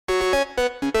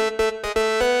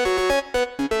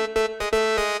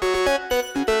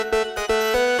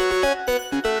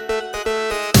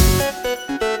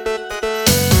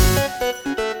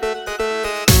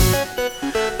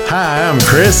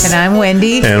Chris. And I'm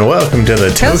Wendy. And welcome to the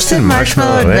Toasted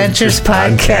Marshmallow Adventures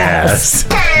podcast.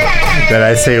 Did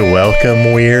I say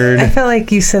welcome weird? I felt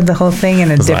like you said the whole thing in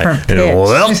a different pitch.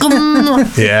 Welcome.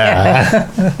 Yeah.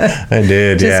 I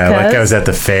did. Just yeah. Like I 'cause? was at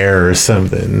the fair or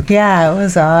something. Yeah, it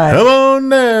was odd. Come on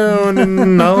down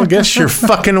and I'll guess your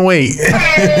fucking weight.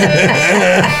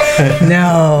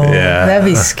 No. Yeah. That'd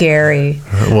be scary.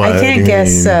 What I do can't you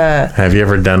guess. mean? Have you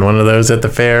ever done one of those at the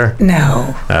fair?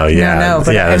 No. Oh, yeah. No,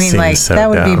 but Yeah, I that mean, like, seems so that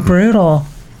would be dumb. brutal.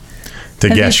 To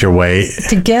guess your weight.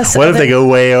 To guess. What if they go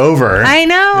way over? I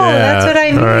know. Yeah, That's what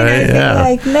I mean. all right, I'd be yeah.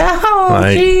 like, no,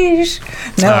 Like, geez.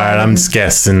 No. All right, I'm just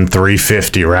guessing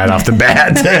 350 right off the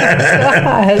bat.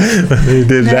 They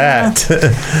did that.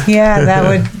 Yeah,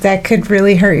 that could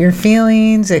really hurt your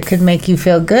feelings. It could make you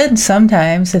feel good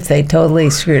sometimes if they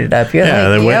totally screwed it up. You're Yeah,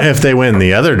 like, yep. if they went in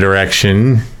the other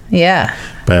direction, Yeah.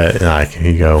 but like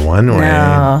you go one way.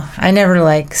 No, I never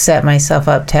like set myself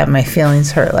up to have my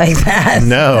feelings hurt like that.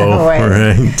 No, way.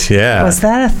 right? Yeah. Was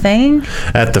that a thing?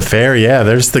 At the fair, yeah,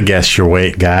 there's the guess your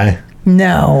weight guy.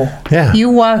 No. Yeah.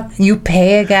 You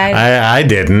pay a guy. I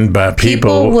didn't, but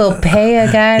People will pay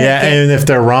a guy. to Yeah, get- and if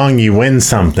they're wrong, you win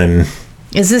something.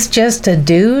 Is this just a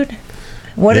dude?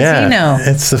 What does he know?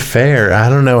 It's the fair. I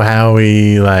don't know how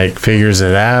he like figures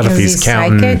it out. If Is he's he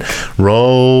counting psychic?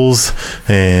 rolls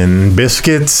and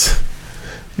biscuits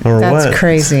or That's what.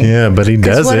 crazy. Yeah, but he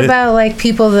does What it. about like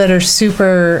people that are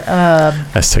super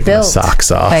Let's take my built, socks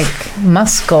off. like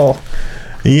muscle?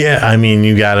 Yeah, I mean,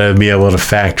 you got to be able to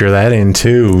factor that in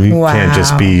too. You can't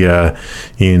just Wow. be, a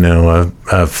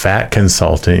fat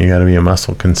consultant. You got to be a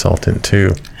muscle consultant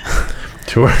too.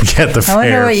 To work at the fair. I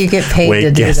wonder what you get paid weight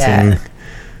to do guessing, that.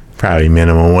 Probably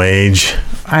minimum wage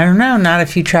I don't know. Not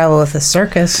if you travel with a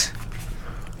circus.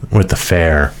 with the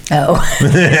fair. Oh.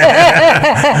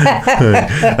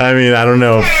 I mean, I don't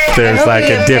know if there's hope like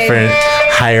you a get different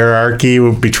hierarchy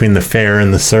between the fair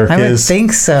and the circus. I would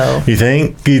think so. You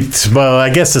think? Well, I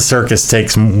guess the circus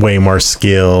takes way more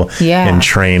skill Yeah. and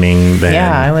training than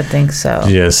Yeah, I would think so.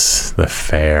 just the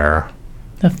fair.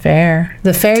 The fair.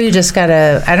 The fair, you just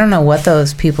gotta, I don't know what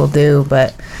those people do,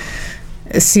 but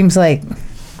it seems like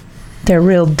they're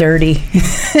real dirty.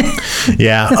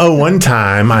 Yeah. Oh, one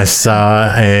time I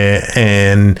saw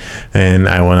and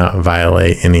I will not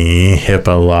violate any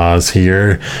HIPAA laws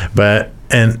here, but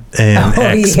an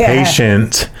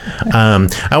ex-patient,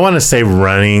 I want to say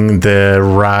running the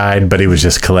ride, but he was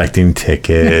just collecting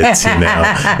tickets.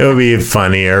 It would be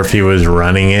funnier if he was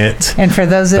running it. And for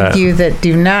those of you that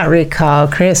do not recall,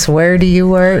 Chris, where do you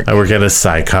work? I work at a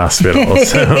psych hospital,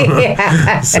 so,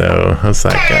 so I was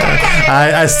like,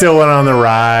 I still went on the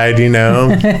ride.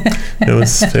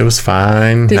 It was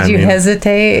fine. Did you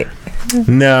hesitate?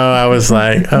 No, I was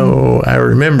like, oh, I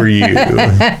remember you.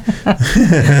 I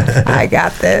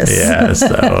got this. Yeah,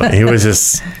 so he was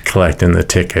just collecting the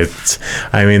tickets.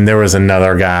 I mean, there was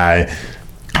another guy,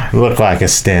 looked like a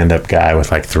stand-up guy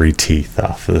with like 3 teeth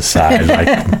off to the side,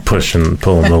 like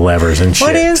pulling the levers and shit.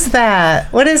 What is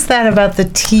that? What is that about the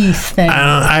teeth thing?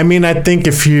 I mean, I think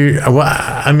if you, well,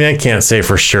 I mean, I can't say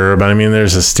for sure, but I mean,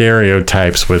 there's a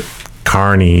stereotypes with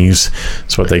carnies.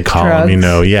 That's what they call Drugs.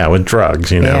 them, yeah, with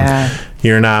drugs, Yeah.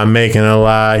 You're not making a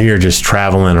lot. You're just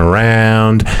traveling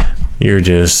around. You're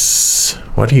just,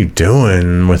 what are you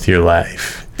doing with your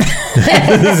life?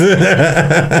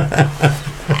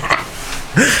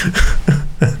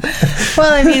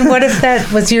 Well, I mean, what if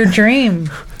that was your dream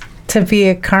to be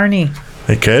a carny?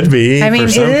 It could be. I mean, for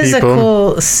some it is people. a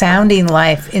cool sounding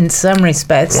life in some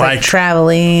respects, like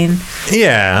traveling.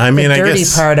 Yeah, I mean, The I dirty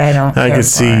guess part, I don't I care could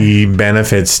for. see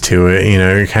benefits to it.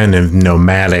 You're kind of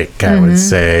nomadic, I would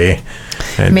say.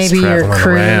 And Maybe just your traveling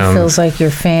crew around. feels like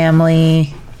your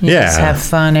family. You Yeah. just have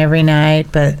fun every night,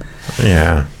 but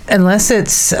Yeah. unless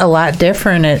it's a lot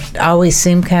different, it always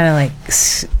seemed kind of like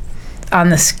on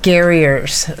the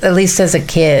scariers, at least as a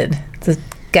kid. The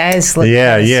guys look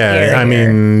Yeah. kinda I scarier.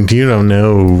 mean, you don't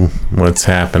know what's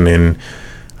happening.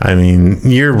 I mean,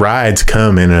 your rides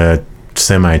come in a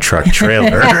semi-truck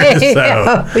trailer.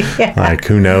 So, yeah. like,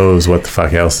 who knows what the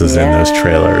fuck else is in those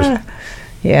trailers?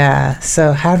 Yeah.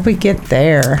 So how'd we get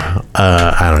there?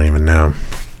 I don't even know.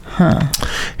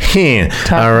 Talking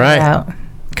All right. about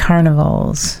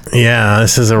carnivals. Yeah,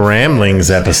 this is a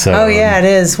ramblings episode. Oh yeah, it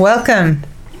is. Welcome.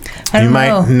 I You don't might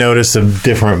know. notice a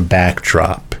different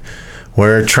backdrop.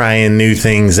 We're trying new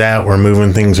things out. We're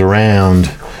moving things around.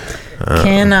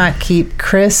 Cannot keep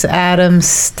Chris Adams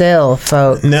still,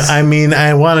 folks. No, I mean,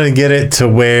 I want to get it to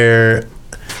where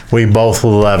we both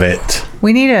love it.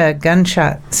 We need a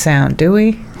gunshot sound, do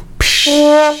we?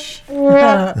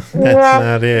 That's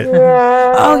not it.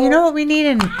 Oh, you know what we need?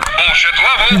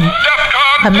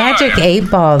 A magic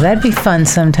 8-ball. That'd be fun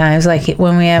sometimes. Like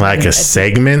when we have Like a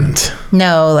segment?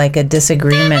 No, like a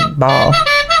disagreement ball.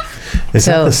 Is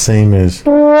that the same as...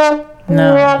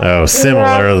 No. Oh,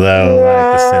 similar though.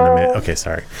 Like the sentiment. Okay,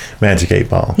 sorry. Magic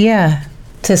 8-ball. Yeah.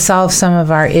 To solve some of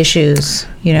our issues,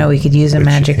 you know, we could use a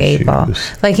magic 8-ball.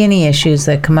 Like any issues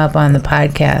that come up on the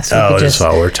podcast. Oh, just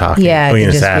while we're talking. Yeah. We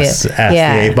can just ask the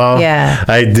 8-ball? Yeah.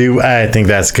 I think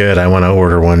that's good. I want to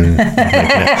order one.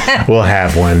 We'll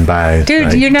have one by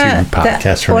Dude, you're not.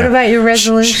 Podcasts from what now. about your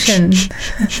resolution?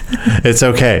 It's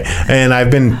okay. And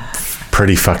I've been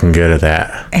pretty fucking good at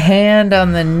that. Hand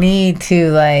on the knee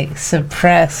to like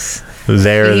suppress.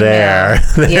 They're there.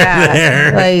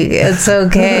 Yeah. Like, it's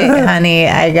okay, honey.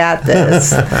 I got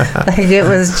this. Like, it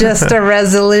was just a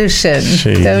resolution.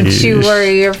 Jeez. Don't you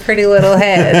worry your pretty little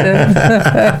head.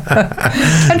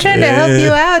 I'm trying to help you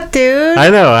out, dude.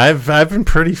 I know. I've been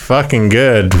pretty fucking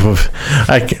good.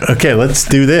 Okay, let's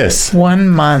do this. 1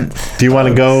 month. Do you want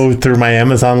to go through my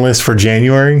Amazon list for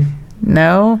January?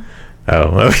 No.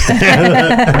 Oh, okay.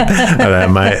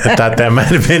 I thought that might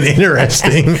have been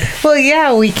interesting. Well,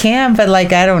 yeah, we can, but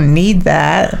like I don't need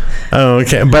that. Oh,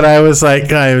 okay. But I was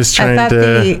trying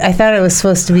to. I thought it was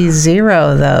supposed to be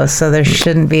 0 though, so there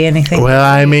shouldn't be anything. Well,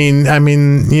 I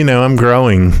mean, you know, I'm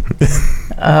growing.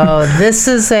 Oh, this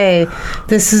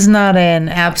is not an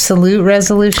absolute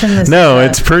resolution.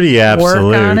 It's pretty absolute.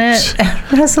 Work on it.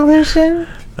 Resolution.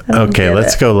 Okay,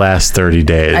 let's go last 30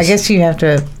 days. I guess you have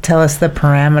to tell us the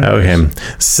parameters. Okay,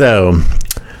 so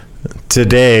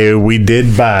today we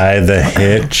did buy the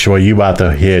hitch. Well, you bought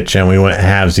the hitch, and we went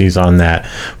halvesies on that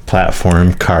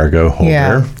platform cargo holder.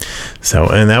 Yeah. So,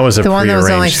 and that was a the one that was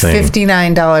only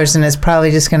 $59, and it's probably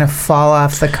just going to fall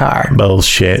off the car.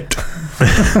 Bullshit.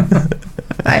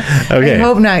 I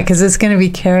hope not, because it's going to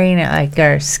be carrying it like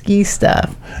our ski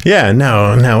stuff. Yeah,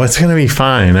 no, it's going to be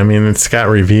fine. I mean, it's got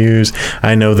reviews.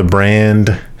 I know the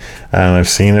brand. I've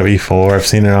seen it before. I've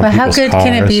seen it on people's cars. But how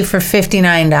good can it be for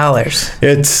 $59?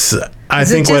 It's... I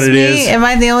think what it is. Am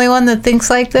I the only one that thinks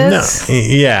like this? No,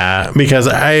 yeah, because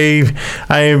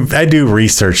I do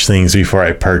research things before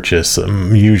I purchase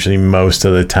them. Usually, most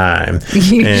of the time.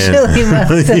 Usually,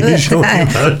 most of the time.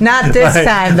 Not this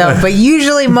time though, but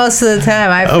usually most of the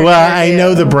time. I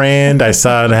know the brand. I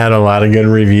saw it had a lot of good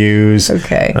reviews.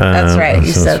 Okay, that's right.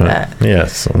 You said that.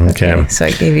 Yes. Okay. So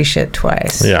I gave you shit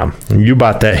twice. Yeah, you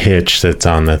bought that hitch that's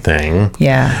on the thing.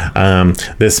 Yeah.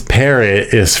 This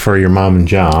parrot is for your mom and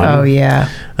John. Oh yeah.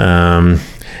 A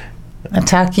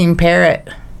talking parrot.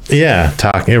 Yeah,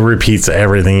 It repeats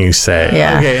everything you say.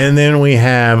 Yeah. Okay, and then we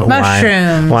have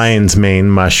mushrooms. Lion's Mane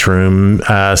mushroom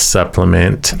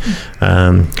supplement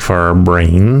for our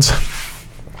brains.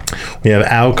 We have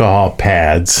alcohol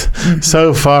pads. Mm-hmm.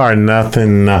 So far,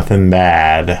 nothing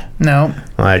bad. No.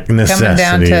 Like necessities.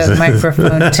 Coming down to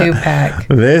microphone 2-pack.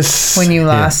 This. When you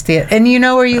lost it. And you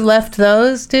know where you left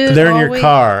those, dude? They're in your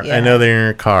car. Yeah. I know they're in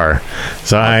your car.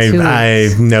 So I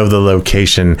know the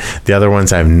location. The other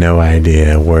ones, I have no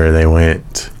idea where they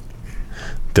went.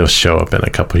 They'll show up in a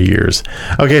couple of years.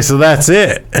 Okay, so that's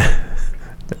it.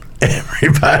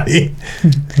 Everybody.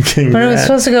 But it was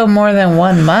supposed to go more than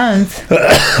 1 month.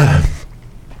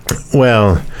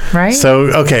 Well, right?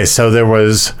 So there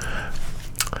was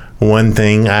one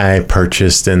thing I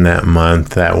purchased in that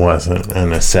month that wasn't a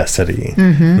necessity.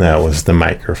 Mm-hmm. That was the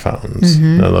microphones,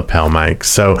 the lapel mics.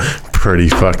 So pretty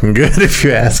fucking good if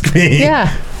you ask me.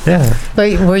 Yeah. Yeah.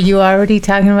 But were you already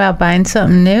talking about buying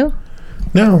something new?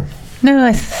 No. No,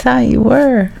 I thought you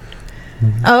were.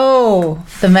 Oh,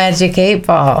 the magic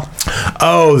 8-ball.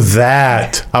 Oh,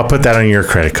 that. I'll put that on your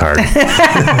credit card. No,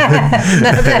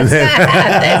 that's not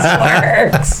how this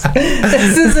works.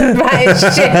 This isn't my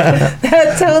shit.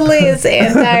 That totally is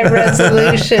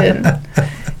anti-resolution.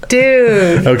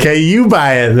 Dude. Okay, you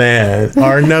buy it then.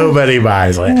 Or nobody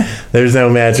buys it. There's no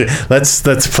magic.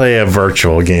 Let's play a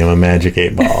virtual game of Magic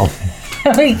 8-Ball.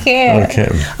 We can't. Okay.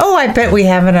 Oh, I bet we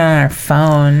have it on our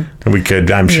phone. We could,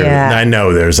 I'm sure. Yeah. I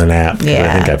know there's an app. Yeah.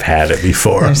 I think I've had it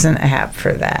before. There's an app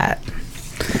for that.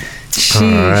 Sheesh.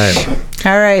 All right.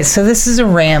 All right, so this is a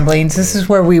ramblings. This is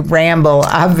where we ramble,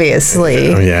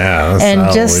 obviously. Oh, yeah.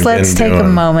 And just let's take a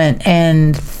moment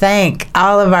and thank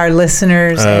all of our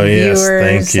listeners and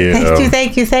viewers.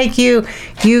 Thank you.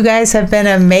 You guys have been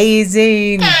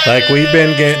amazing. Like, we've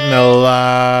been getting a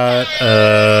lot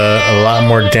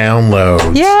more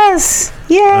downloads. Yes.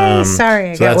 Yay.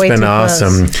 Sorry. So that's been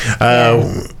awesome.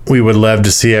 we would love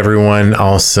to see everyone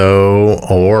also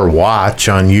or watch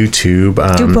on YouTube.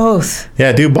 Do both.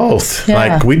 Yeah, do both. Yeah.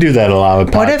 Like we do that a lot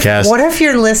with podcasts. What if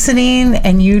you're listening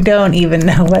and you don't even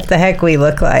know what the heck we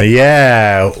look like?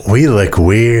 Yeah, we look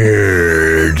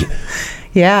weird.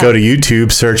 Yeah. Go to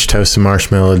YouTube, search Toast and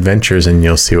Marshmallow Adventures, and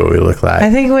you'll see what we look like. I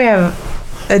think we have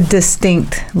a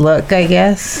distinct look, I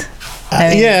guess.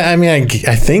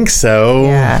 I think so.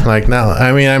 Yeah. Like, no,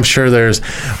 I'm sure there's,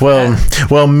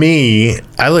 me,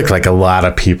 I look like a lot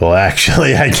of people,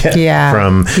 actually, I get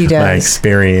from my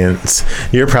experience.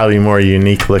 You're probably more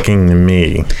unique looking than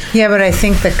me. Yeah, but I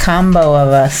think the combo of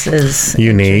us is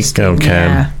unique. Okay.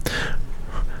 Yeah.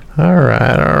 All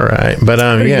right. But,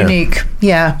 unique.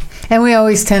 Yeah. And we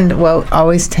always tend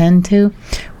to,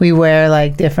 we wear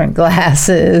like different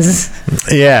glasses.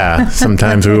 Yeah.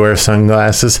 Sometimes we wear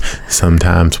sunglasses.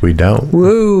 Sometimes we don't.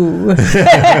 Woo. Do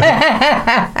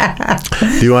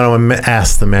you want to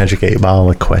ask the Magic 8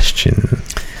 Ball a question?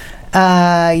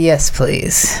 Yes,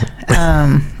 please.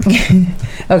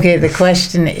 Okay, the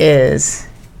question is,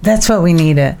 that's what we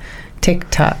need, a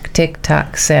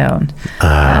tick-tock sound.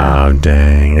 Oh,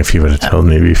 dang. If you would have told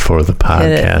me before the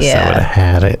podcast, I would have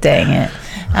had it. Dang it.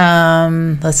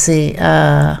 Let's see.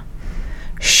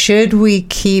 Should we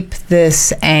keep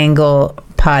this angle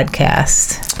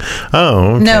podcast?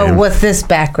 Oh, okay. No, with this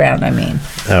background, I mean.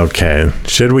 Okay.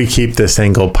 Should we keep this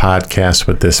angle podcast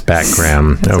with this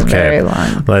background? It's okay. Very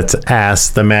long. Let's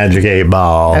ask the Magic 8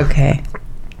 Ball. Okay.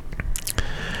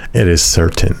 It is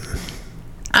certain.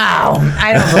 Oh,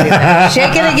 I don't believe that.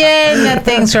 Shake it again. That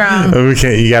thing's wrong.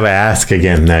 Okay, you got to ask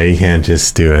again. No, you can't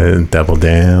just do it. Double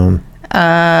down.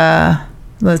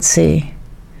 Let's see.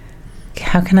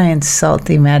 How can I insult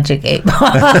the Magic 8 Ball?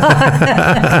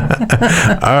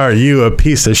 Are you a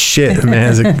piece of shit,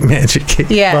 Magic 8 Ball?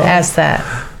 Yeah, ask that.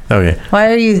 Okay.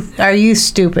 Why are you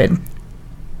stupid?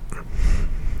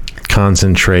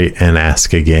 Concentrate and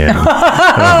ask again.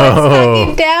 Oh,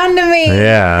 it's down to me.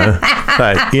 Yeah.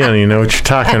 But you don't even know what you're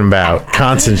talking about.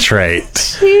 Concentrate.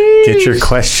 Jeez. Get your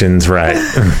questions right.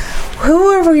 Who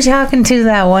were we talking to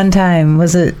that one time?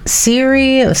 Was it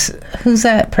Siri? Who's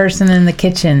that person in the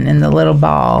kitchen in the little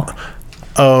ball?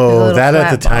 Oh, that at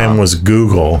the time was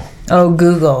Google. Oh,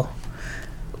 Google.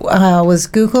 Was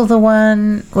Google the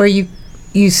one where you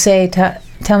say,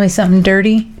 tell me something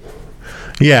dirty?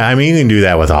 Yeah, you can do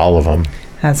that with all of them.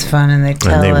 That's fun, and they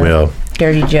will.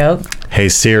 Dirty joke. Hey,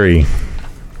 Siri.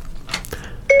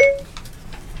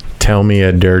 Tell me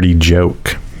a dirty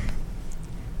joke.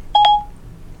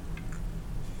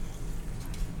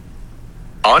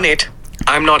 On it.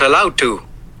 I'm not allowed to.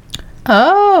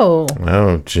 Oh.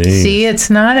 Oh, geez. See,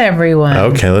 it's not everyone.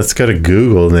 Okay, let's go to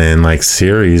Google then. Like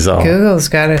Siri's all Google's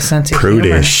got a sense of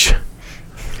prudish. Humor.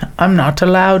 I'm not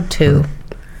allowed to.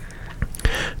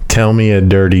 Tell me a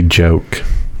dirty joke.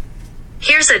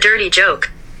 Here's a dirty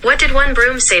joke. What did one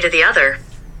broom say to the other?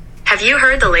 Have you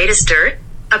heard the latest dirt?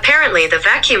 Apparently the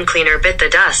vacuum cleaner bit the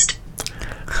dust.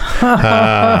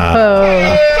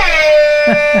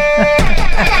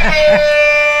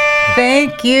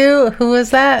 Thank you. Who was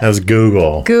that? That was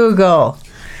Google. Google.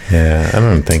 Yeah, I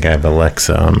don't think I have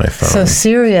Alexa on my phone. So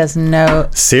Siri has no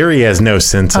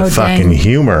sense of fucking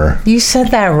humor. You said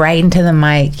that right into the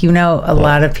mic. You know, a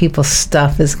lot of people's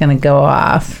stuff is going to go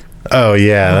off. Oh,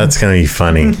 yeah, that's going to be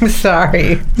funny.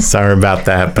 Sorry about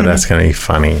that, but that's going to be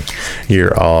funny.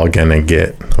 You're all going to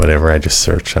get whatever I just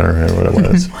searched. I don't remember what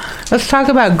it was. Let's talk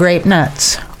about grape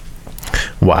nuts.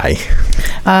 Why?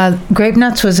 Grape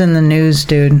nuts was in the news,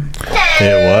 dude.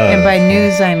 It was. And by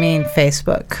news, I mean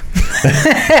Facebook.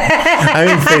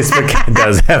 Facebook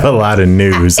does have a lot of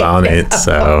news on it,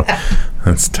 so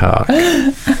let's talk.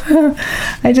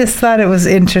 I just thought it was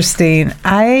interesting.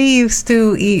 I used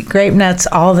to eat grape nuts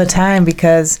all the time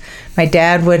because my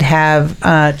dad would have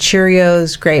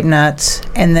Cheerios, grape nuts,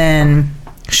 and then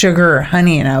sugar or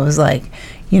honey, and I was like,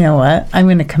 you know what? I'm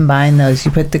going to combine those.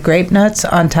 You put the grape nuts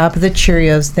on top of the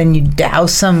Cheerios, then you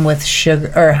douse them with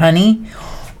sugar or honey.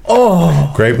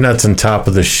 Oh. Grape nuts on top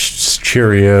of the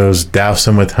Cheerios, douse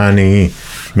them with honey,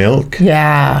 milk?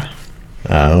 Yeah.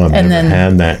 Oh, I've never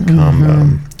had that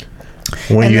combo.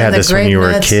 When you had this when you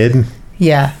were a kid?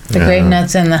 Yeah. The grape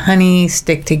nuts and the honey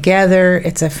stick together.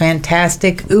 It's a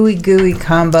fantastic ooey gooey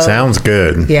combo. Sounds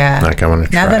good. Yeah. Like I want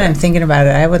to try. Now that I'm thinking about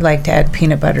it, I would like to add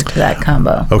peanut butter to that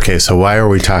combo. Okay, so why are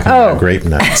we talking about grape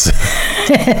nuts?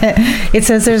 It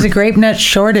says there's a grape nut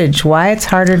shortage. Why it's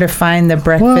harder to find the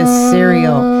breakfast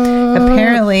cereal.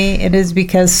 Apparently, it is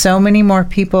because so many more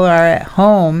people are at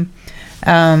home.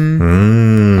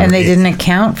 And they didn't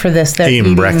account for this. They're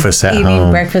eating breakfast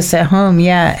at home.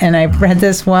 Yeah, and I read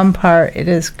this one part. It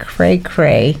is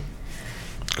cray-cray.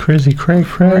 Crazy cray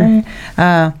cray.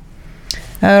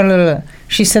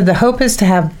 She said the hope is to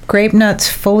have grape nuts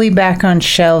fully back on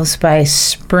shelves by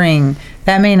spring.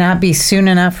 That may not be soon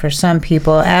enough for some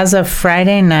people. As of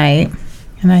Friday night,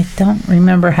 and I don't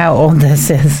remember how old this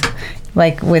is,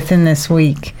 like within this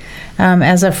week.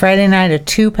 As of Friday night, a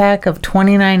 2-pack of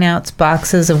 29-ounce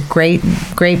boxes of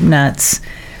grape nuts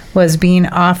was being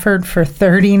offered for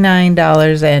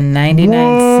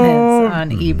 $39.99 on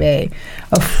eBay.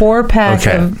 A 4-pack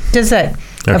of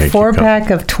a 4-pack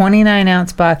of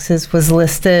 29-ounce boxes was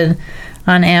listed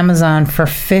on Amazon for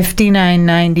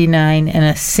 $59.99, and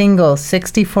a single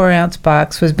 64-ounce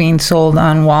box was being sold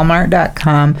on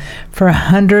Walmart.com for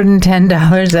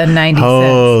 $110.90.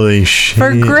 Holy shit!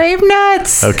 For grape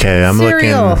nuts. Okay, I'm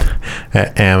cereal. looking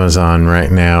at Amazon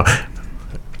right now.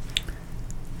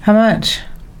 How much?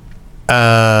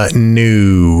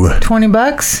 New.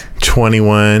 $20?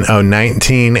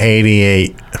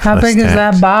 1988. How big is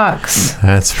that box?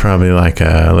 That's probably like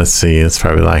it's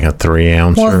probably like a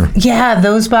 3-ounce. Well, yeah,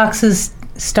 those boxes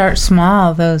start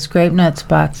small, those grape nuts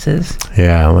boxes.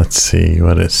 Yeah, let's see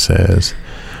what it says.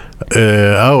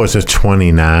 It's a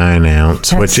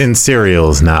 29-ounce, which in cereal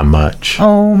is not much.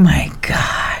 Oh my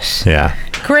gosh. Yeah.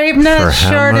 Grape nut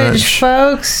shortage,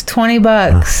 folks.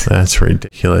 $20. That's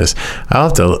ridiculous. I'll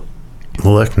have to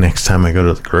look next time I go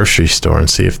to the grocery store and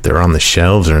see if they're on the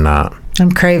shelves or not.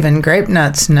 I'm craving grape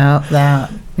nuts now.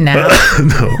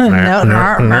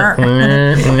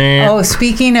 Oh,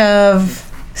 speaking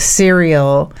of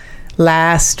cereal,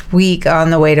 last week on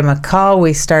the way to McCall,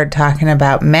 we started talking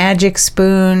about Magic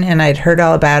Spoon, and I'd heard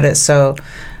all about it. So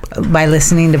by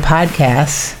listening to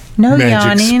podcasts,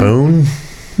 Magic Spoon?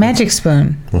 Magic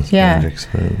Spoon. What's Magic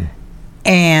Spoon?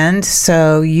 And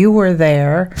so you were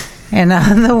there. And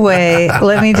on the way,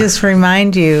 let me just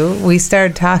remind you, we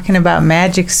started talking about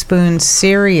Magic Spoon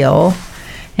cereal,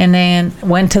 and then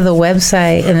went to the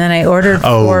website, and then I ordered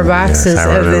 4 boxes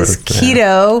of this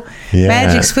keto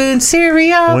Magic Spoon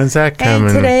cereal. When's that coming?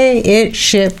 And today it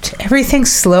shipped.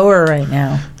 Everything's slower right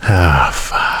now. Oh,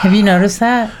 fuck. Have you noticed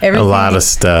that? A lot of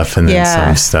stuff, and then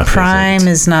some stuff Prime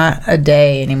is not a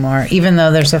day anymore, even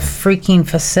though there's a freaking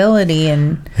facility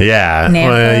in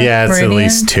Nampa, it's Meridian. at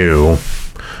least 2.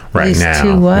 Right now,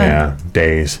 2 what? Yeah,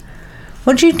 days.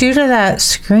 What'd you do to that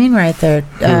screen right there?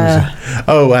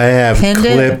 I have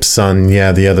clips on the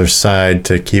other side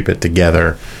to keep it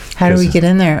together. How do we get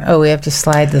in there? Oh, we have to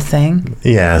slide the thing?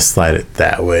 Yeah, slide it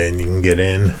that way and you can get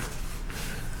in.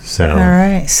 So. All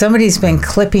right. Somebody's been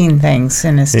clipping things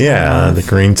in his the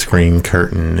green screen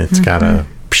curtain. It's got a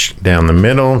down the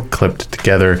middle, clipped it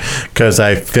together, because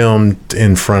I filmed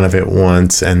in front of it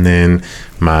once, and then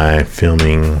my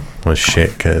filming was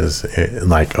shit because it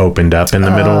opened up in the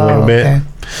middle a little bit.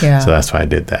 Yeah. So that's why I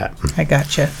did that. I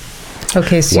gotcha.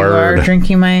 Okay, so you are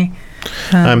drinking my...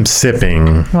 I'm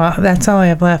sipping. Well, that's all I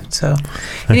have left, so...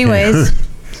 Anyways...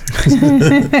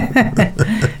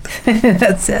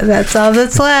 that's all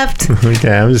that's left.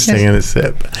 Okay, I'm just taking a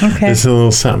sip. Okay. This is a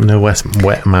little something to wet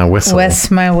my whistle. Wet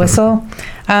my whistle.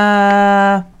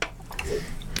 Let's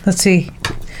see.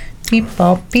 Beep,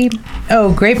 bop, beep.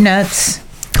 Oh, grape nuts.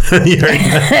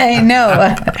 I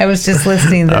know. I was just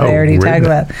listening that I already talked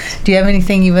about. Do you have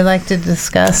anything you would like to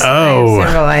discuss? I have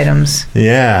several items.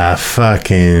 Yeah,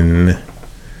 fucking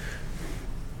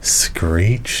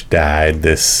Screech died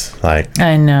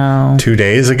I know 2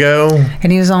 days ago,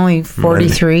 and he was only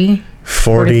 43.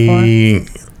 40. I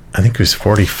think he was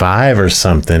 45 or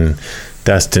something.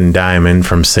 Dustin Diamond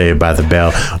from Saved by the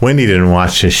Bell. Wendy didn't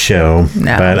watch his show,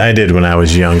 but I did when I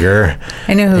was younger.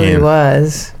 I knew who he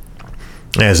was.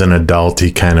 As an adult,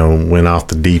 he kind of went off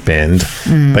the deep end.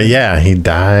 But yeah, he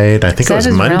died. I think it was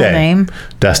Monday. Real name?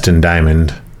 Dustin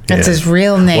Diamond. That's his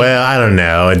real name. Well, I don't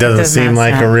know. It doesn't seem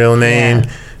like a real name.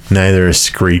 Yeah. Neither is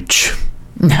Screech.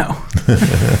 No.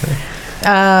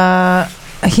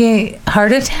 He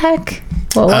heart attack?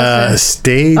 What was it?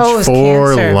 Stage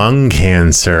 4 lung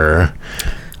cancer.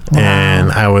 Wow.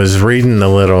 And I was reading a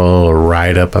little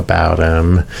write-up about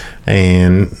him.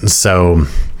 And so,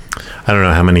 I don't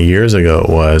know how many years ago it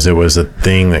was. It was a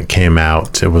thing that came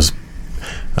out. It was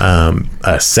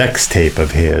a sex tape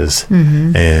of his.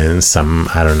 Mm-hmm. And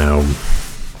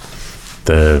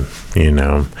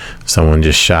someone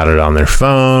just shot it on their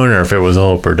phone, or if it was a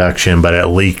whole production, but it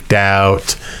leaked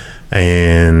out.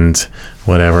 And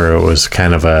whatever, it was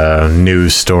kind of a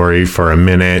news story for a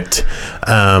minute.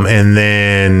 And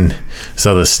then,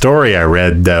 so the story I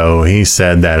read, though, he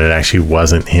said that it actually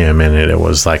wasn't him in it. It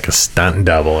was like a stunt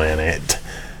double in it.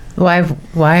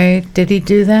 Why did he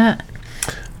do that?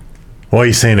 Well,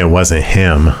 he's saying it wasn't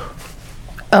him.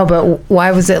 Oh, but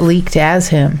why was it leaked as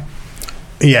him?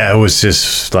 Yeah, it was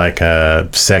just like a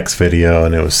sex video,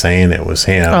 and it was saying it was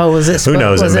him. Oh, was it? Who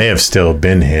knows? It may have still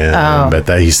been him, but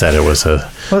he said it was so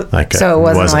it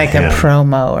wasn't like him. a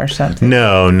promo or something.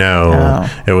 No.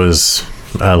 Oh. It was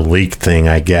a leak thing,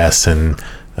 I guess, and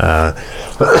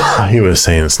he was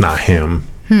saying it's not him.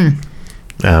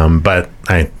 But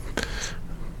I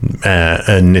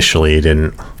initially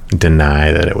didn't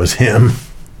deny that it was him.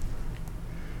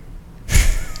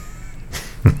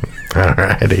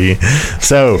 Alrighty.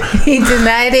 So he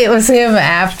denied it was him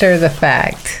after the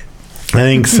fact. I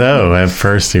think so. At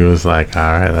first, he was like, "All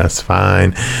right, that's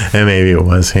fine," and maybe it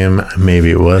was him,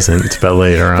 maybe it wasn't. But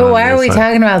later on, But why are we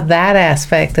talking about that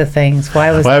aspect of things?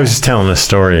 Why was? Well, I was just telling a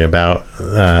story about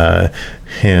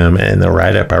him and the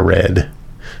write-up I read,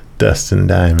 Dustin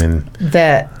Diamond.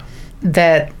 That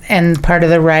and part of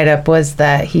the write-up was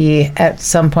that he, at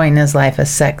some point in his life, a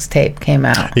sex tape came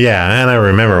out. Yeah, and I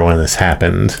remember when this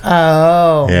happened.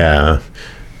 Oh. Yeah,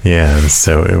 and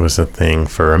so it was a thing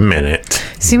for a minute.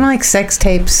 Seemed like sex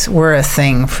tapes were a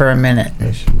thing for a minute.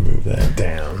 I should move that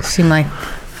down. Seemed like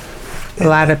a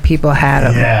lot of people had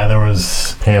them. Yeah, there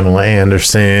was Pamela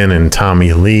Anderson and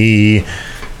Tommy Lee.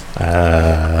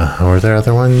 Were there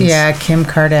other ones? Yeah, Kim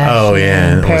Kardashian. Oh,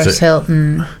 yeah. And Paris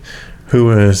Hilton. Who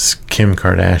was Kim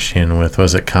Kardashian with?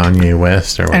 Was it Kanye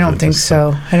West? Or was I don't think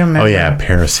so. I don't remember. Oh, yeah,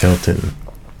 Paris Hilton.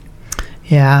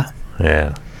 Yeah.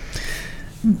 Yeah.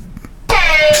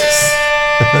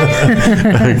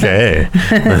 Okay,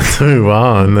 let's move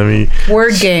on.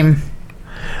 Word game.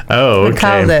 Oh, okay. We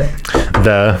called it.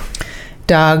 The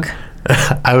dog.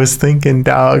 I was thinking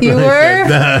dog. You were?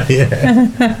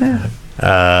 Yeah.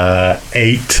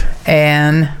 8.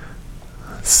 And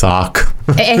sock.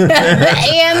 And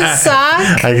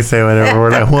sock. I can say whatever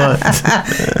word I want.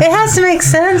 It has to make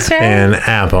sense, right? And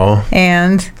apple.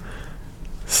 And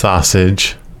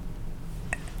sausage.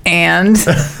 And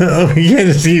oh, you can't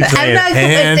just keep saying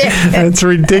and. That's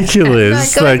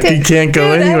ridiculous. Like you can't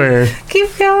go anywhere.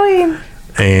 Keep going.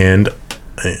 And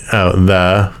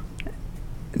the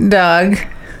dog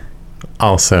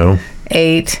also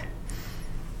 8.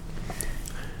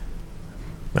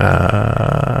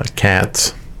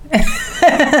 Cats.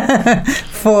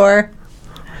 4.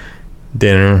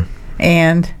 Dinner.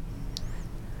 And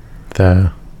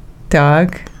the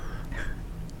dog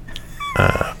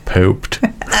pooped.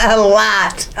 A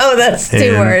lot. Oh, that's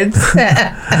 2 words.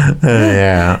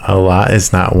 Yeah, a lot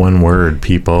is not one word,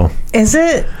 people. Is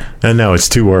it? No, it's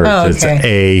 2 words. Oh,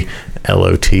 okay. It's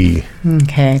A-L-O-T.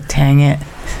 Okay, dang it.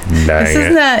 This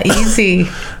is not easy.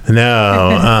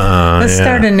 No, Let's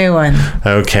start a new one.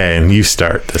 Okay, and you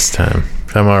start this time.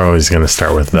 I'm always going to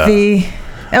start with the.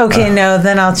 Okay, no,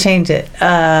 then I'll change it.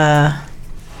 How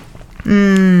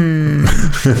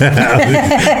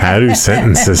do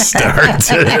sentences start?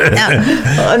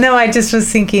 No, I just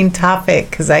was thinking topic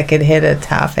because I could hit a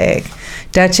topic.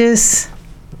 Duchess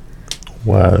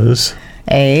was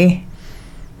a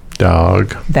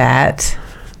dog that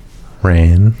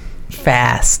ran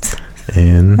fast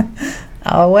in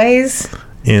always.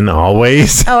 In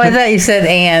always? Oh, I thought you said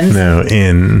and. No,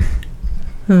 in.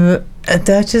 A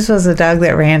Duchess was a dog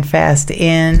that ran fast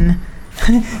in.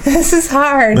 This is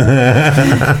hard.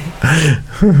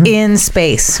 In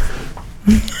space.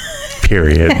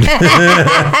 Period.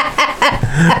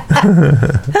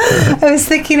 I was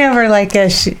thinking over like a,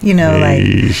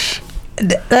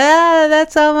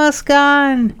 that's almost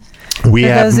gone. We For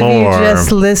have those more. of you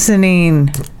just listening,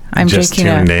 I'm just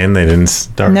drinking tuned in. They didn't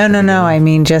start. No. I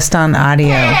mean just on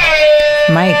audio.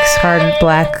 Mike's hard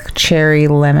black cherry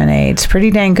lemonade. It's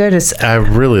pretty dang good. I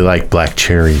really like black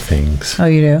cherry things. Oh,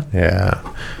 you do? Yeah.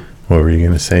 What were you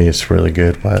going to say? It's really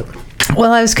good. What?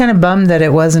 Well, I was kind of bummed that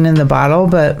it wasn't in the bottle,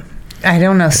 but I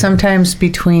don't know. Sometimes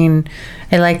I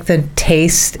like the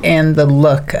taste and the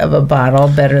look of a bottle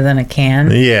better than a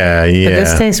can. Yeah. But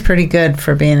this tastes pretty good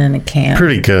for being in a can.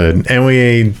 Pretty good.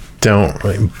 And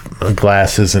a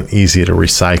glass isn't easy to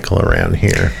recycle around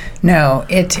here. No,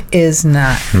 it is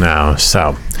not. No.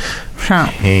 So,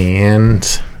 and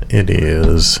it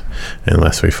is,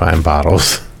 unless we find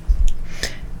bottles.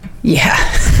 Yeah.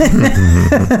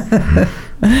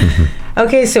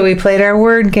 Okay, so we played our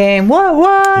word game. What?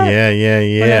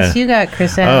 Yeah. What else you got,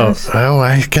 Chris Adams? Oh,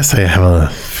 I guess I have a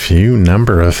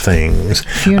number of things.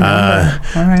 All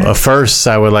right. First,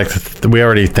 I would like to. We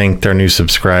already thanked our new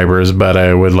subscribers, but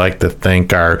I would like to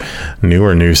thank our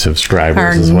new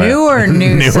subscribers as well. Our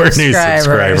newer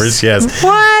subscribers. Yes.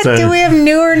 What? So, do we have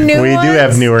newer ones? We do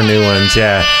have newer ones.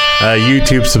 Yeah.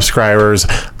 YouTube subscribers.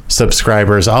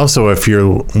 Also, if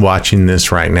you're watching this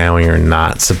right now and you're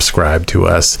not subscribed to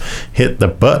us, hit the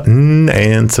button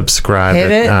and subscribe.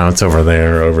 Hit it. Oh, it's over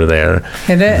there.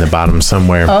 Hit it. In the bottom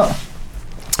somewhere. Oh.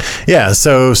 Yeah,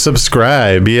 so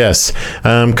subscribe. Yes.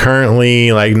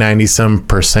 Currently, like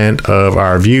 90% of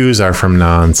our views are from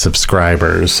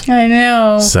non-subscribers. I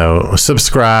know. So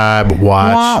subscribe,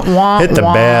 watch, hit the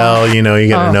bell. You know, you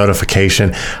get a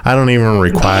notification. I don't even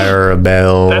require a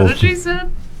bell. That's what she said.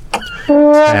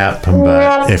 Tap,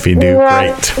 but if you do,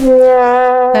 great.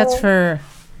 That's for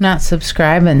not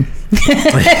subscribing.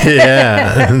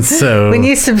 Yeah. So When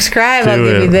you subscribe, I'll give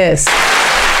it. you this.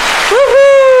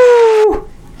 Woohoo!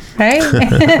 Right?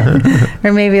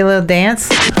 Or maybe a little dance.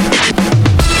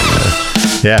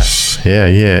 yeah.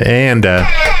 And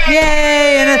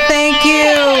Yay! And a thank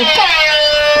you.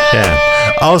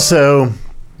 yeah. Also,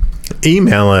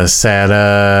 email us at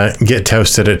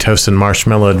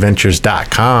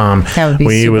gettoasted@toastedmarshmallowadventures.com. That would be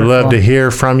We would super love cool. to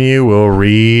hear from you. We'll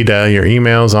read your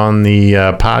emails on the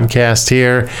podcast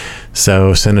here.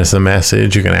 So send us a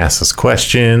message. You can ask us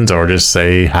questions or just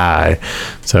say hi.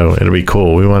 So it'll be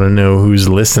cool. We want to know who's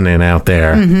listening out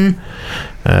there.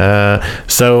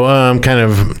 So kind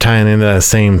of tying into that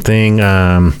same thing,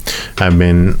 I've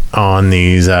been on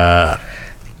these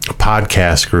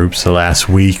podcast groups the last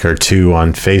week or two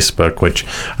on Facebook, which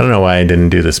I don't know why I didn't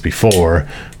do this before,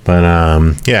 but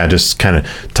yeah, just kind of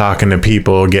talking to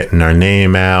people, getting our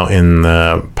name out in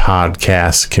the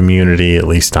podcast community, at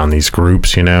least on these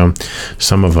groups. You know,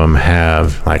 some of them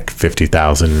have like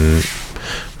 50,000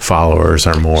 followers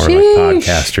or more, like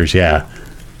podcasters. Yeah.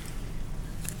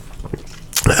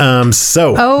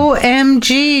 So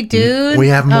OMG, dude. we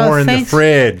have more in the thanks.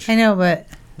 fridge. I know, but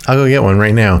I'll go get one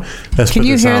right now. Let's Can put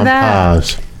you this hear on that?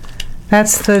 pause.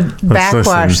 that's the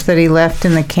backwash listen. that he left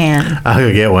in the can. I'll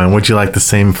go get one. Would you like the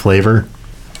same flavor?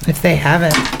 If they have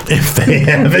it. If they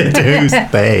have it, who's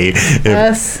they?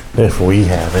 Us. If we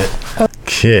have it.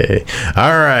 Okay.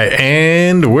 All right.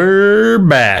 And we're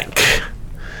back.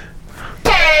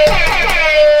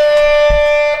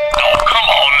 Oh, come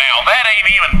on now. That ain't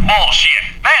even bullshit.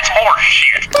 That's horse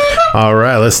shit. All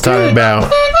right. Let's talk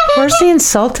about. Where's the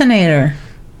insultinator?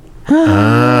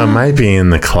 Might be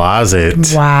in the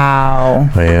closet. Wow.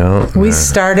 Well. We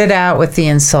started out with the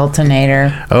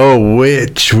insultinator. Oh,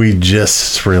 which we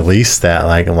just released that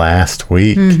like last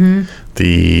week.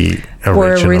 The original.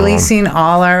 We're releasing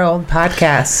all our old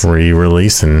podcasts.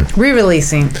 Re-releasing.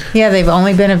 Re-releasing. Yeah, they've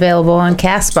only been available on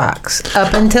Castbox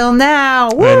up until now.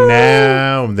 And Woo!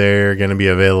 now they're going to be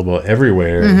available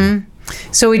everywhere.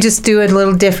 So we just do a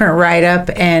little different write-up,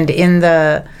 and in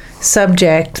the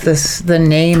subject, the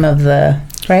name of the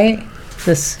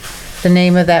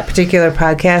name of that particular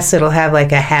podcast, it'll have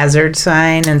like a hazard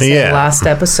sign and say Yeah. lost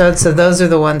episode. So those are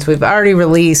the ones we've already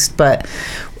released, but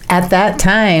at that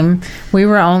time we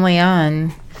were only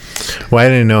on Well, I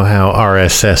didn't know how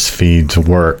RSS feeds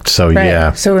worked, so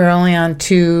yeah, So we were only on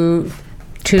two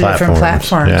different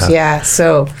platforms. Yeah.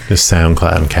 So just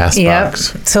SoundCloud and Castbox. yep.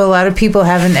 So a lot of people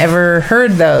haven't ever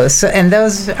heard those, and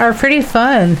those are pretty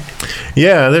fun.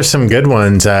 Yeah, there's some good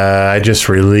ones. I just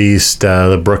released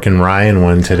the Brooke and Ryan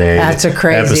one today. That's a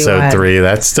crazy episode one. 3.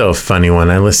 That's still a funny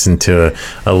one. I listened to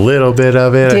a little bit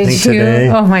of it. I Did think you? today.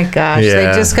 Oh my gosh!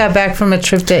 Yeah. They just got back from a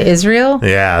trip to Israel.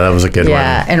 Yeah, that was a good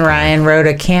Yeah, one. and Ryan rode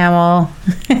a camel.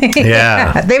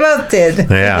 Yeah. They both did.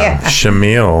 Yeah,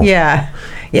 Shamil. Yeah.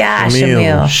 Yeah,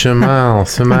 Shamil.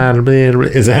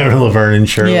 Shamal. Is that Laverne and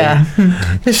Shirley? Yeah.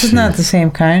 This is not the same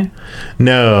kind.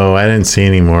 No, I didn't see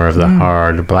any more of the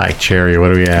hard black cherry.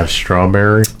 What do we have?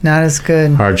 Strawberry? Not as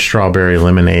good. Hard strawberry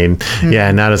lemonade. Yeah,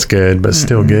 not as good, but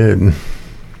still good.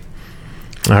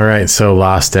 All right, so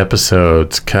lost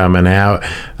episodes coming out.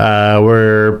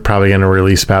 We're probably going to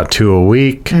release about 2 a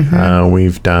week.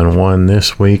 We've done 1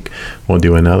 this week. We'll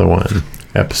do another one.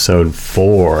 Episode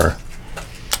 4.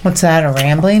 What's that? A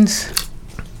ramblings?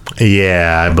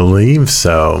 Yeah, I believe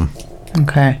so.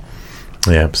 Okay.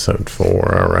 Yeah, episode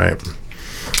 4. All right.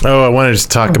 Oh, I wanted to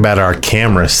talk about our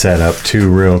camera setup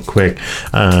too, real quick.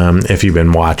 If you've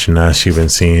been watching us, you've been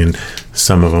seeing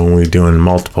some of them. We're doing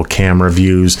multiple camera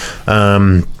views.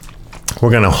 We're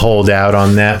going to hold out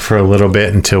on that for a little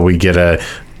bit until we get a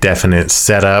definite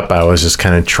setup. I was just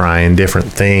kind of trying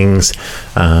different things.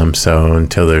 So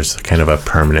until there's kind of a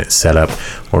permanent setup,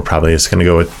 we're probably just going to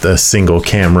go with the single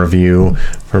camera view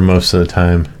for most of the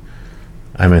time.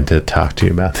 I meant to talk to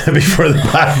you about that before the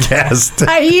podcast.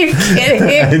 Are you kidding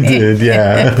me? I did,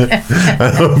 yeah. I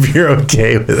hope you're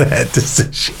okay with that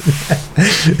decision.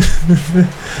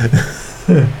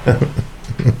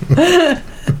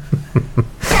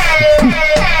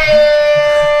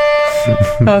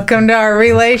 Welcome to our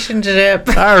relationship.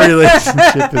 Our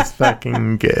relationship is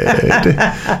fucking good.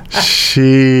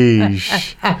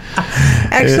 Sheesh.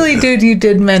 Actually, dude, you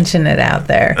did mention it out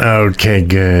there. Okay,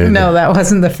 good. No, that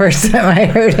wasn't the first time I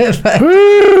heard it, but I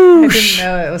didn't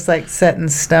know it was like set in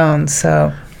stone.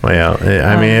 So Well,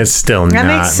 I mean, it's still that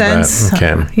not. makes sense. But,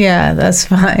 okay. Yeah, that's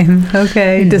fine.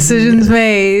 Okay, decisions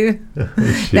made.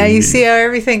 Now you see how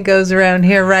everything goes around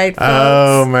here, right, folks?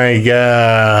 Oh my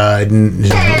God.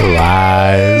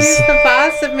 Lies. He's the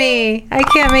boss of me. I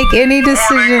can't make any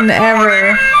decision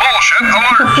ever.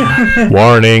 Bullshit alert.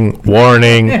 Warning,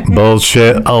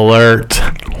 bullshit alert.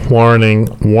 Warning,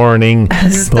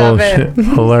 Stop bullshit it.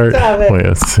 alert. Stop it. Wait,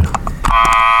 let's see. That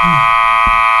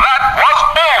was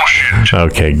bullshit.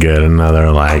 Okay, good.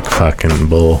 Another like fucking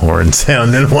bullhorn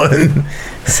sounding one.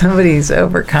 Somebody's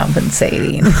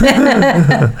overcompensating.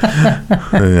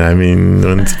 I mean,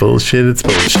 when it's bullshit, it's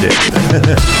bullshit.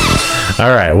 All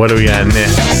right, what do we got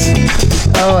next?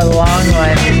 Oh, a long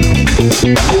one.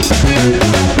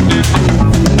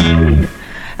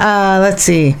 Let's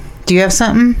see. Do you have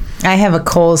something? I have a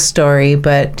Cole story,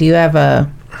 but do you have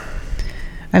a...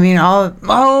 I mean,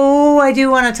 I do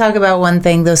want to talk about one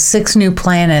thing. Those 6 new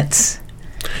planets.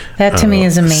 That to me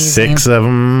is amazing. 6 of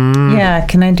them. Yeah,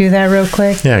 can I do that real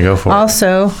quick? Yeah, go for it.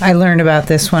 Also, I learned about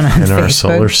this one on In Facebook. our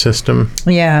solar system.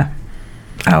 Yeah.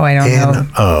 Oh, I don't know.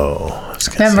 I was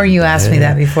gonna Remember say you asked me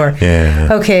that before. Yeah.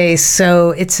 Okay,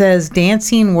 so it says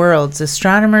Dancing Worlds.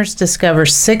 Astronomers discover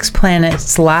 6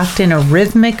 planets locked in a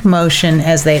rhythmic motion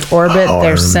as they orbit Oh, I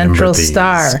their remember central these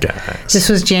star. guys. This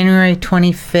was January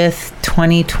 25th,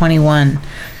 2021,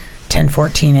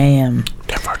 10:14 a.m.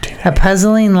 A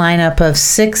puzzling lineup of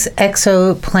 6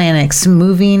 exoplanets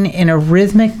moving in a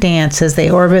rhythmic dance as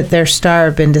they orbit their star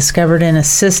have been discovered in a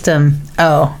system.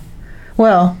 Oh,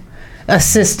 well, a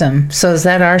system. So is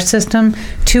that our system?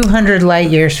 200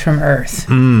 light years from Earth.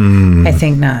 I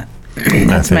think not.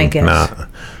 That's my guess. Not.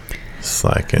 It's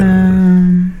like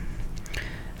Bloop,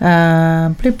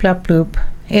 blop, bloop.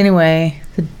 Anyway.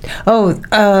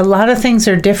 A lot of things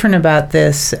are different about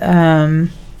this.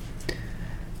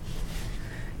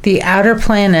 The outer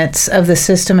planets of the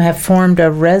system have formed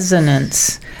a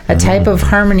resonance, a type of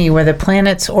harmony where the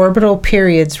planets' orbital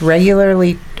periods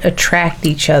regularly attract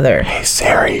each other. Hey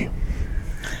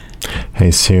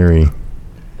Siri.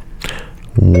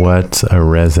 What's a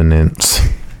resonance?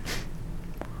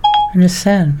 I just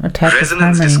said, a type Resonance of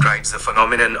harmony. describes a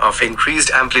phenomenon of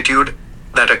increased amplitude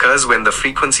that occurs when the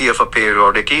frequency of a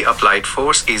periodically applied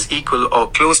force is equal or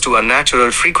close to a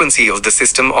natural frequency of the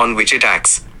system on which it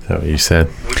acts. Is that what you said?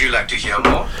 Would you like to hear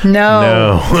more?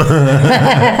 No.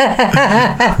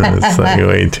 That's like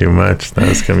way too much.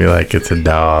 That's going to be like it's a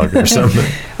dog or something.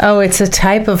 Oh, it's a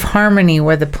type of harmony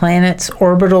where the planet's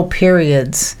orbital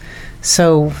periods,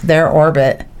 so their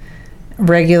orbit,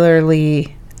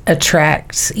 regularly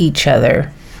attracts each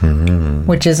other,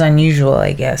 which is unusual,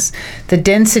 I guess. The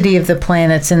density of the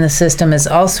planets in the system is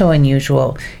also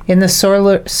unusual. In the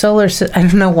solar I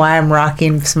don't know why I'm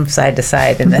rocking from side to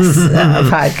side in this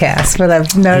podcast, but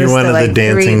I've noticed You're one it of like the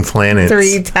dancing planets.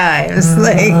 3 times.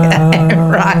 Like I'm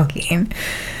rocking.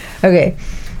 Okay.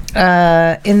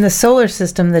 In the solar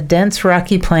system, the dense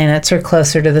rocky planets are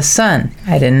closer to the sun.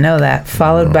 I didn't know that.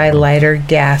 Followed by lighter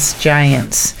gas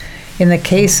giants. In the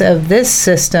case of this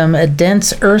system, a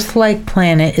dense Earth-like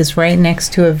planet is right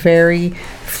next to a very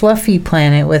fluffy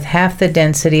planet with half the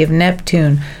density of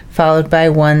Neptune, followed by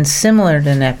one similar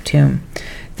to Neptune.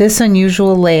 This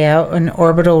unusual layout and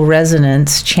orbital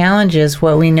resonance challenges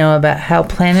what we know about how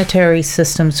planetary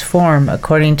systems form,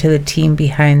 according to the team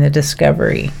behind the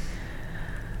discovery.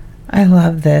 I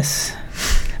love this.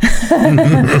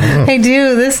 I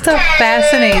do. This stuff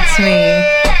fascinates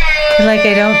me. Like,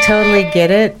 I don't totally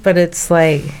get it, but it's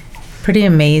like pretty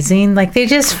amazing. Like, they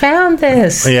just found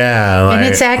this. Yeah. And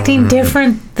it's acting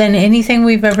different than anything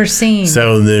we've ever seen.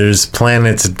 So there's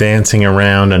planets dancing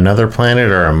around another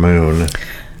planet or a moon?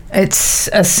 It's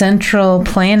a central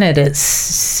planet, it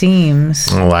seems.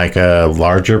 Like a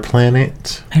larger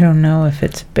planet? I don't know if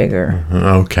it's bigger.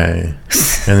 Okay.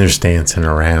 And there's dancing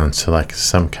around, so like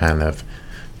some kind of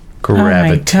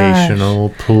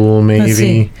gravitational pull, maybe? Let's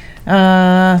see.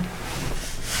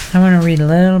 I want to read a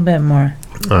little bit more.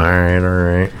 All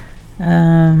right.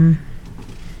 Let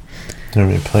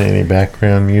me play any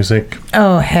background music.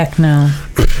 Oh, heck no.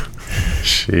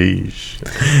 Sheesh.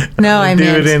 No, I do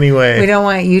meant it anyway. we don't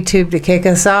want YouTube to kick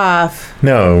us off.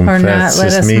 No, Or that's not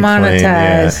let just us me playing.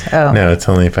 Yeah. monetize. Oh. No, it's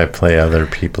only if I play other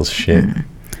people's shit.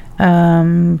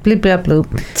 Bleep, bleep,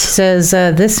 bloop. Says,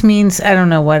 this means, I don't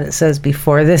know what it says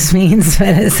before this means, but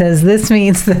it says this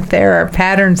means that there are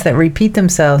patterns that repeat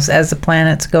themselves as the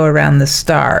planets go around the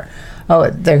star. Oh,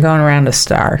 they're going around a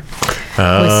star.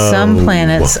 Oh. With some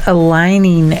planets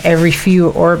aligning every few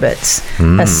orbits.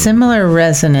 A similar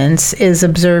resonance is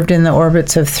observed in the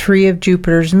orbits of 3 of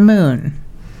Jupiter's moon.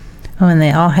 Oh, and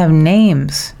they all have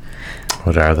names.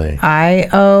 What are they?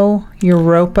 Io,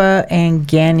 Europa, and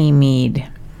Ganymede.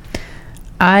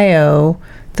 Io,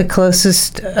 the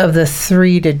closest of the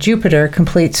 3 to Jupiter,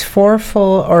 completes 4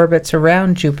 full orbits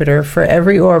around Jupiter for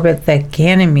every orbit that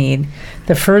Ganymede,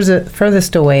 the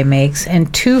furthest away, makes,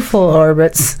 and 2 full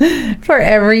orbits for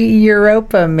every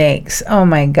Europa makes. Oh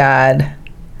my God.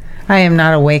 I am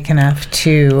not awake enough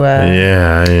to...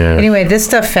 yeah. Anyway, this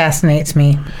stuff fascinates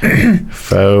me.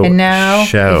 And now,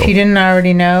 if you didn't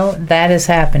already know, that is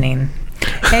happening.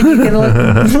 And you can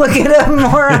look it up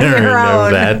more on your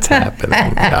own. That's happening.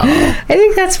 I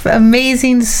think that's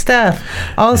amazing stuff.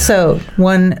 Also,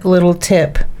 one little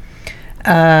tip.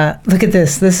 Look at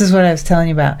this. This is what I was telling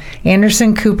you about.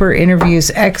 Anderson Cooper interviews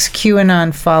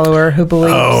ex-QAnon follower who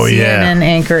believes CNN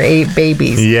anchor ate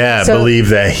babies. Yeah, believe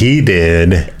that he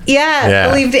did. Yeah,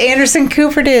 believed Anderson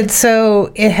Cooper did.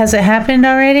 So has it happened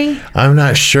already? I'm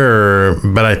not sure,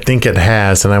 but I think it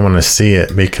has, and I want to see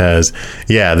it because,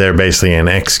 they're basically an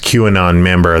ex-QAnon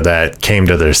member that came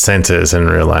to their senses and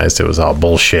realized it was all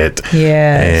bullshit.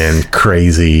 Yeah. And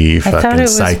crazy fucking psychos. I thought it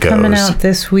was coming out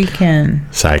this weekend.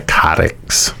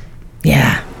 Psychotics.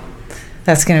 Yeah.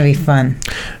 That's going to be fun.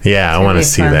 Yeah, I want to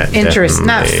see that.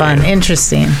 Not fun.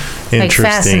 Interesting. Like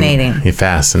fascinating.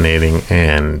 Fascinating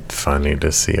and funny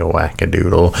to see a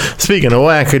wackadoodle. Speaking of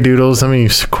wackadoodles, let me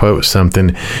quote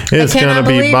something. It's going to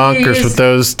be bonkers with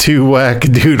those 2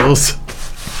 wackadoodles.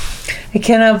 I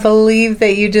cannot believe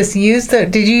that you just used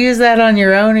it. Did you use that on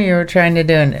your own, or you were trying to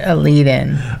do a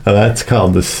lead-in? Oh, that's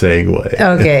called the segue.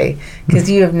 Okay, because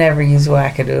you have never used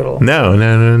wackadoodle. No.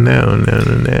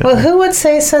 Well, who would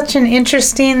say such an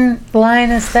interesting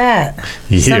line as that?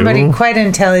 You. Somebody quite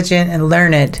intelligent and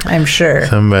learned, I'm sure.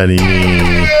 Somebody from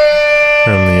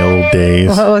the old days.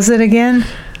 What was it again?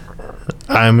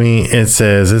 I mean, it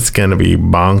says it's going to be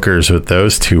bonkers with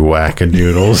those 2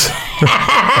 wackadoodles.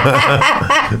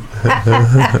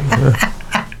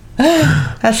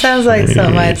 That sounds like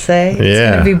something I'd say. It's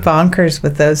Yeah. going to be bonkers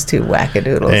with those 2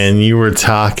 wackadoodles. And you were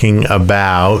talking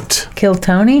about... Kill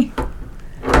Tony?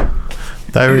 I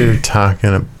thought we were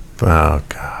talking about... Oh,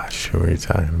 gosh. Who were you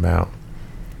talking about?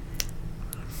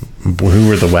 Who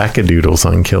were the wackadoodles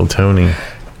on Kill Tony?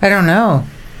 I don't know.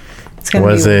 It's going to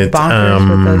be bonkers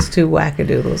with those 2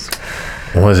 wackadoodles.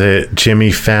 Was it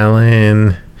Jimmy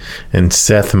Fallon and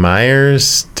Seth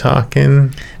Meyers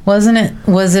talking? Was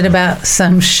it about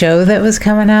some show that was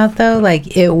coming out, though?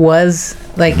 Like, it was,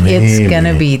 like, it's going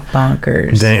to be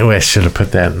bonkers. Dang, I should have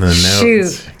put that in the notes.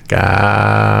 Shoot.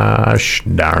 Gosh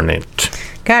darn it.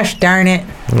 Gosh darn it.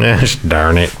 Gosh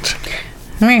darn it.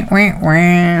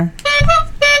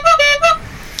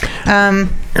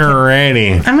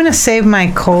 Alrighty. I'm going to save my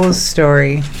Coles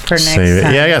story for next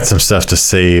time. Yeah, I got some stuff to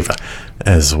save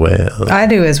as well. I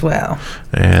do as well.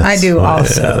 I do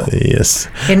also. Yes.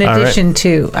 In addition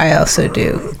to, I also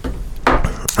do.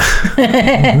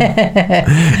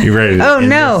 You ready to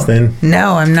end this then?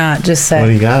 No, I'm not. Just say. What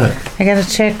do you got? I got to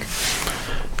check.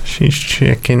 She's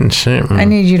checking something. I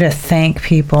need you to thank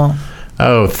people.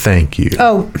 Oh, thank you.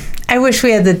 Oh, I wish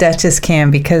we had the Duchess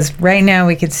cam because right now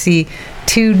we could see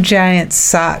 2 giant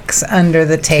socks under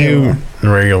the table. 2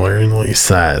 regularly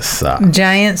sized socks.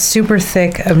 Giant, super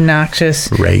thick, obnoxious.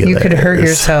 Regulars. You could hurt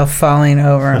yourself falling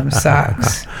over them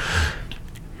socks.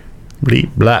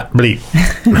 Bleep, blop, bleep.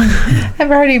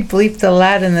 I've already bleeped a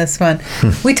lot in this one.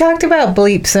 We talked about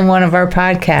bleeps in one of our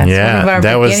podcasts. Yeah,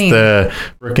 that was the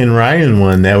Brooke and Ryan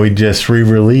one that we just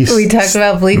re-released. We talked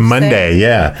about bleeps Monday,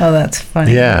 yeah. Oh, that's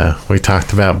funny. Yeah, we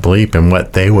talked about bleep and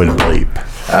what they would bleep.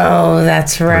 Oh,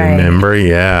 that's right. Remember?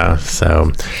 Yeah, so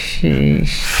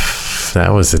Sheesh.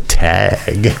 that was a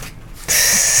tag.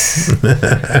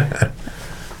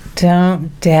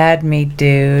 Don't dad me,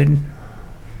 dude.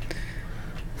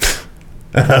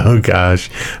 Oh gosh,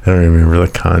 I don't remember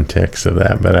the context of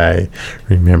that, but I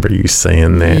remember you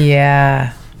saying that.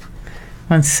 Yeah.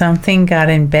 When something got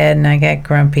in bed and I got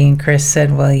grumpy and Chris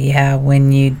said, well, yeah,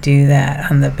 when you do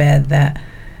that on the bed, that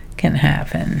can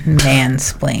happen.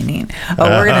 Mansplaining. Oh,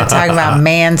 we're going to talk about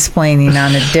mansplaining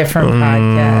on a different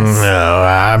podcast. No,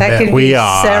 I that bet could we be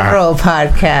are. Several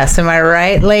podcasts. Am I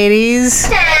right, ladies?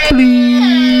 Yeah.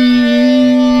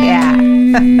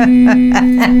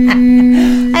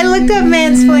 I looked up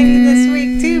mansplaining this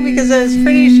week too because I was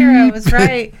pretty sure I was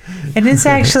right. And it's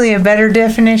actually a better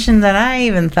definition than I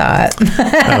even thought.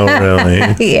 Oh,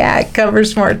 really? Yeah, it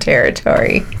covers more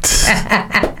territory.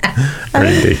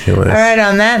 Ridiculous. All right,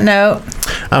 on that note.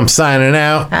 I'm signing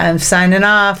out. I'm signing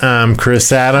off. I'm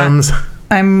Chris Adams.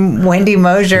 I'm Wendy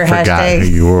Mosier. Forgot who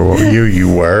you were.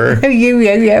 You were.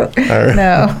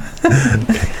 No.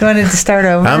 You wanted to start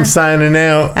over? I'm signing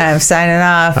out. I'm signing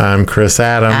off. I'm Chris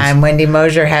Adams. I'm Wendy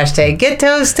Mosier. Hashtag get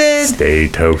toasted. Stay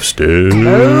toasted.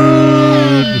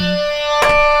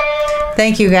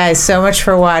 Thank you guys so much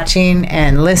for watching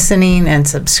and listening and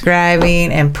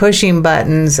subscribing and pushing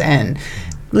buttons and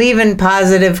leaving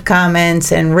positive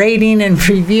comments and rating and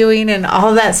reviewing and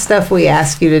all that stuff we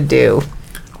ask you to do.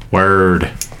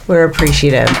 Word. We're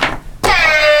appreciative.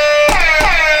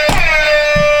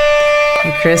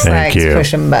 And Chris likes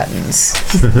pushing buttons.